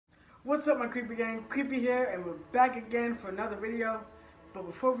What's up, my creepy gang? Creepy here, and we're back again for another video. But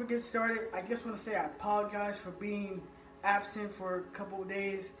before we get started, I just want to say I apologize for being absent for a couple of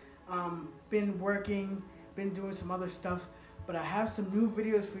days. Been working, been doing some other stuff, but I have some new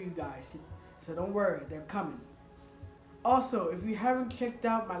videos for you guys, so don't worry, they're coming. Also, if you haven't checked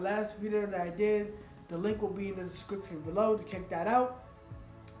out my last video that I did, the link will be in the description below to check that out.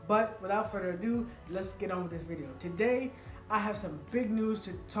 But without further ado, let's get on with this video. Today, I have some big news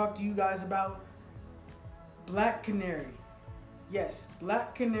to talk to you guys about. Black Canary. Yes,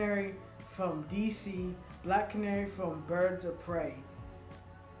 Black Canary from DC, Black Canary from Birds of Prey.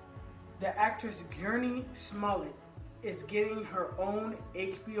 The actress Jurnee Smollett is getting her own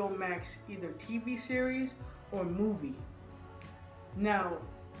HBO Max either TV series or movie. Now,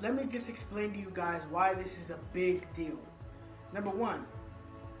 let me just explain to you guys why this is a big deal. Number one,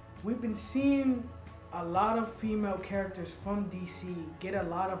 we've been seeing a lot of female characters from DC get a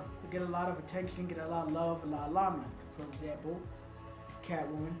lot of attention, get a lot of love, a lot of limelight. For example,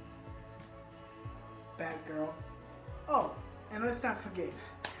 Catwoman, Batgirl. Oh, and let's not forget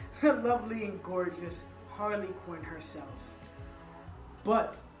the lovely and gorgeous Harley Quinn herself.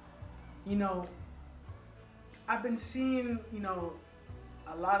 But, you know, I've been seeing,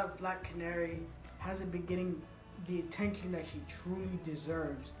 a lot of Black Canary hasn't been getting the attention that she truly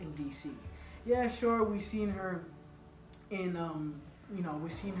deserves in DC. Yeah, sure, we've seen her in,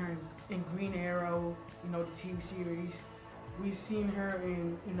 we've seen her in Green Arrow, the TV series. We've seen her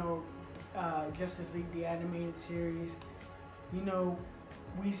in, Justice League, the animated series.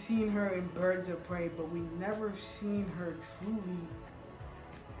 We've seen her in Birds of Prey, but we never seen her truly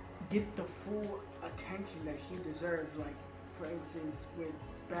get the full attention that she deserves. Like, for instance, with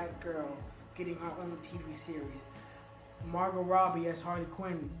Batgirl getting her own TV series, Margot Robbie as Harley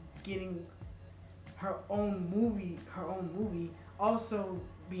Quinn getting her own movie, also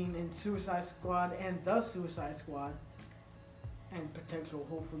being in Suicide Squad and The Suicide Squad, and potential,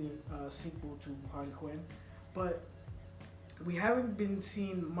 hopefully, sequel to Harley Quinn. But we haven't been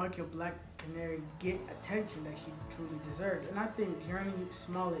seeing much of Black Canary get attention that she truly deserves, and I think Jurnee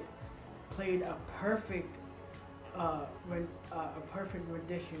Smollett played a perfect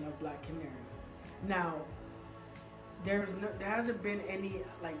rendition of Black Canary. Now, there hasn't been any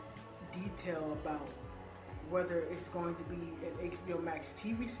detail about whether it's going to be an HBO Max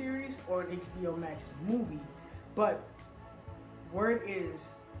TV series or an HBO Max movie, but word is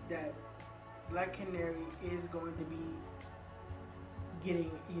that Black Canary is going to be getting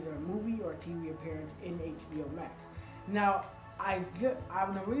either a movie or TV appearance in HBO Max. Now,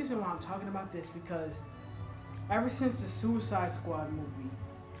 the reason why I'm talking about this because ever since the Suicide Squad movie,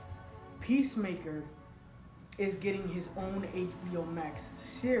 Peacemaker is getting his own HBO Max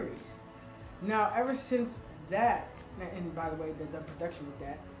series. Now, ever since that, and by the way, they've done production with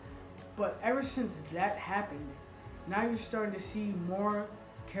that, but ever since that happened, now you're starting to see more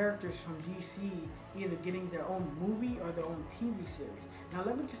characters from DC either getting their own movie or their own TV series. Now,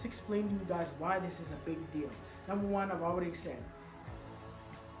 let me just explain to you guys why this is a big deal. Number one, I've already said,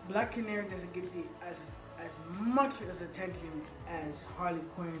 Black Canary doesn't get as much as attention as Harley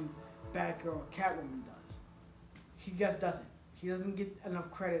Quinn, Batgirl, or Catwoman does. She just doesn't. She doesn't get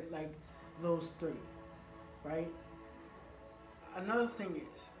enough credit like those three, right? Another thing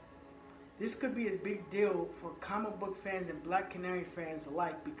is, this could be a big deal for comic book fans and Black Canary fans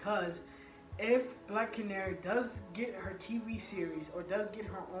alike, because if Black Canary does get her TV series or does get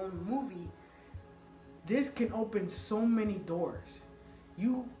her own movie, this can open so many doors.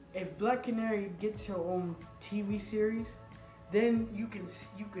 If Black Canary gets her own TV series, then you can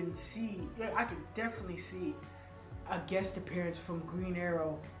see, I can definitely see a guest appearance from Green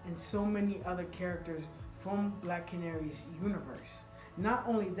Arrow and so many other characters from Black Canary's universe. Not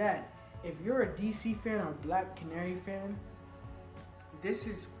only that, if you're a DC fan or Black Canary fan, this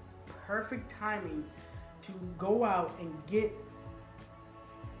is perfect timing to go out and get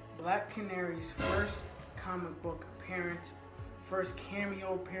Black Canary's first comic book appearance, first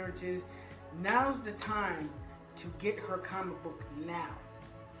cameo appearances. Now's the time to get her comic book now.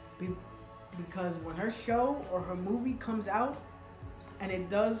 Because when her show or her movie comes out and it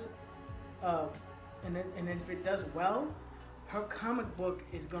does, and if it does well, her comic book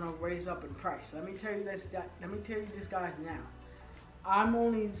is gonna raise up in price. Let me tell you this, guys. Now, I'm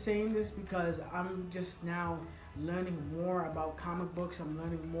only saying this because I'm just now learning more about comic books. I'm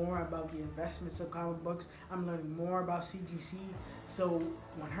learning more about the investments of comic books. I'm learning more about CGC. So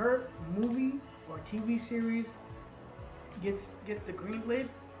when her movie or TV series gets the green lit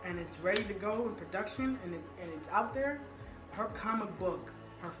and it's ready to go in production and it's out there, her comic book,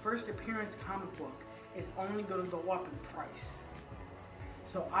 her first appearance comic book, is only going to go up in price.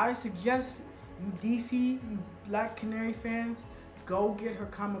 So I suggest you DC, you Black Canary fans, go get her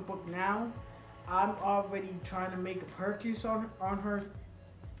comic book now. I'm already trying to make a purchase on her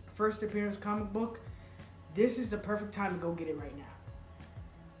first appearance comic book. This is the perfect time to go get it right now,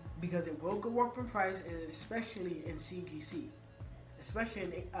 because it will go up in price, and especially in CGC, especially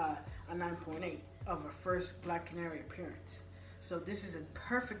in a 9.8 of her first Black Canary appearance. So this is a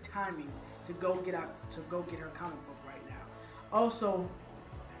perfect timing to go get her comic book right now. Also,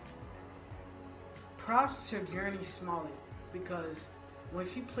 props to Journey Smollett, because when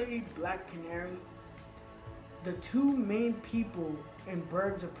she played Black Canary, the two main people in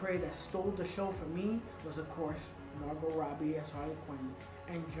Birds of Prey that stole the show for me was, of course, Margot Robbie as Harley Quinn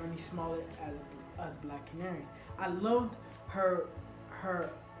and Journey Smollett as Black Canary. I loved her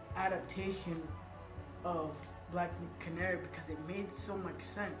adaptation of Black Canary because it made so much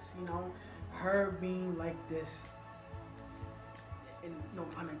sense. You know, her being like this, and no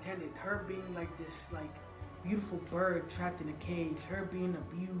pun intended, her being like this beautiful bird trapped in a cage, her being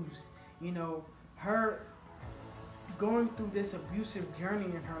abused, you know, her going through this abusive journey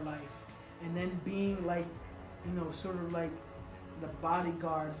in her life, and then being like, you know, sort of like the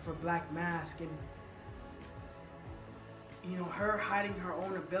bodyguard for Black Mask, and you know, her hiding her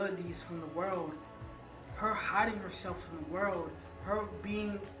own abilities from the world, her hiding herself from the world, her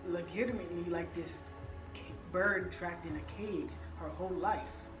being legitimately like this bird trapped in a cage her whole life.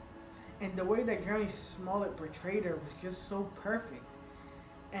 And the way that Journey Smollett portrayed her was just so perfect.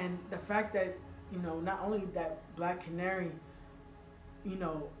 And the fact that, you know, not only that Black Canary, you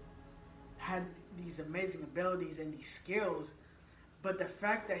know, had these amazing abilities and these skills, but the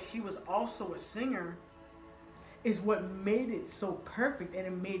fact that she was also a singer is what made it so perfect, and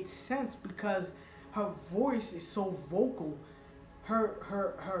it made sense because her voice is so vocal.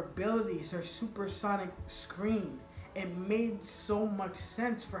 Her abilities, her supersonic scream, it made so much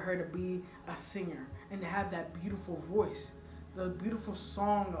sense for her to be a singer and to have that beautiful voice, the beautiful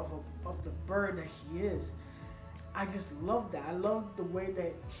song of the bird that she is. I just love that. I love the way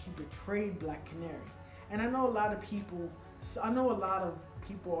that she portrayed Black Canary. And I know a lot of people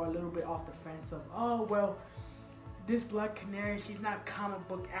are a little bit off the fence of, oh, well, this Black Canary, she's not comic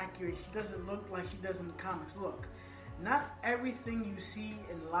book accurate. She doesn't look like she does in the comics. Look, not everything you see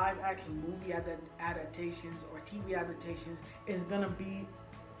in live action movie adaptations or TV adaptations is gonna be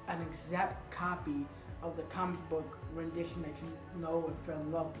an exact copy of the comic book rendition that you know and fell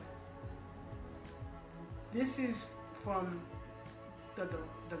in love with. This is from the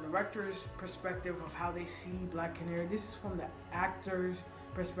director's perspective of how they see Black Canary. This is from the actor's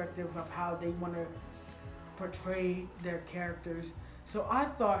perspective of how they want to portray their characters. So I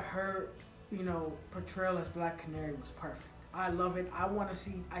thought her, you know, portrayal as Black Canary was perfect. I love it. I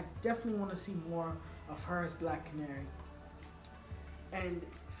definitely want to see more of her as Black Canary. And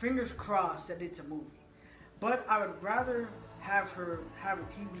fingers crossed that it's a movie. But I would rather have her have a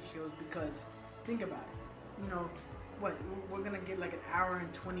TV show, because think about it. You know, what, we're going to get like an hour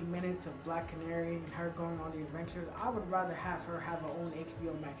and 20 minutes of Black Canary and her going on the adventures. I would rather have her have her own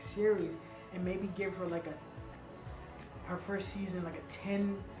HBO Max series and maybe give her like her first season like a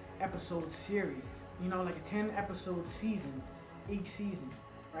 10 episode series, you know, like a 10 episode season each season,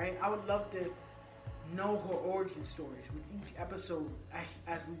 right? I would love to know her origin stories with each episode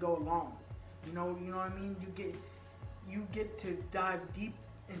as we go along. You know what I mean? You get to dive deep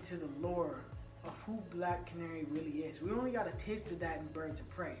into the lore of who Black Canary really is. We only got a taste of that in Birds of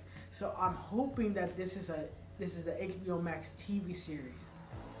Prey. So I'm hoping that this is a HBO Max TV series.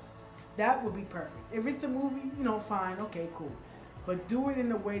 That would be perfect. If it's a movie, you know, fine, okay, cool. But do it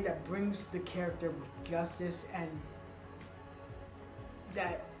in a way that brings the character with justice, and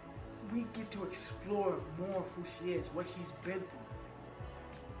that we get to explore more of who she is, what she's been through.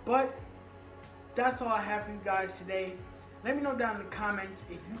 But that's all I have for you guys today. Let me know down in the comments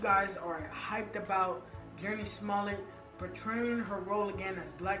if you guys are hyped about Journey Smollett portraying her role again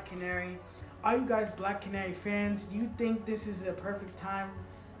as Black Canary. Are you guys Black Canary fans? Do you think this is a perfect time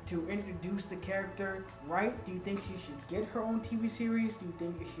to introduce the character right? Do you think she should get her own TV series? Do you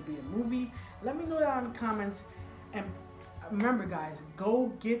think it should be a movie? Let me know down in the comments. And remember, guys,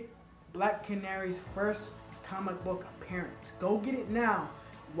 go get Black Canary's first comic book appearance. Go get it now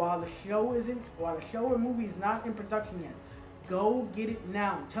while the show or movie is not in production yet. Go get it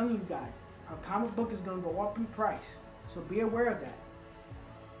now. I'm telling you guys, her comic book is going to go up in price. So be aware of that.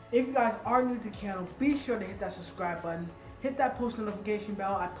 If you guys are new to the channel, be sure to hit that subscribe button. Hit that post notification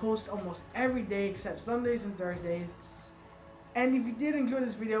bell. I post almost every day except Sundays and Thursdays. And if you did enjoy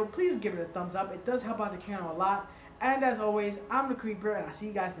this video, please give it a thumbs up. It does help out the channel a lot. And as always, I'm the Creeper, and I'll see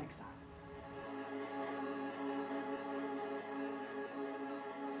you guys next time.